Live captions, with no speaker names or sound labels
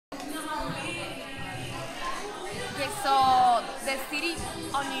city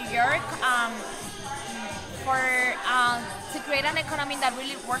of New York, for to create an economy that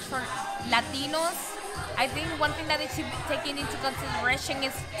really works for Latinos. I think one thing that they should be taking into consideration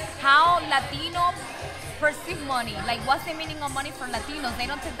is how Latino perceive money. Like, what's the meaning of money for Latinos? They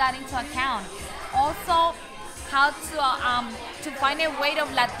don't take that into account. Also, how to find a way of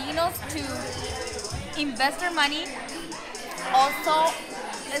Latinos to invest their money. Also,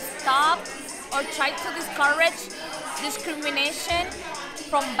 stop or try to discourage discrimination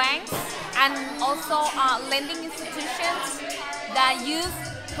from banks and also lending institutions that use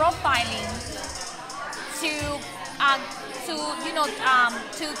profiling to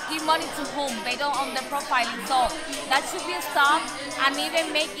give money to whom based on the profiling. So that should be stopped and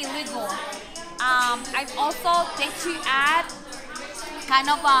even make illegal. I also they should add kind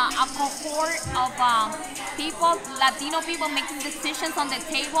of a cohort of people, Latino people, making decisions on the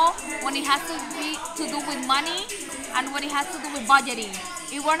table when it has to do with money and when it has to do with budgeting.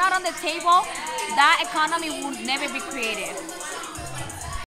 If we're not on the table, that economy would never be created.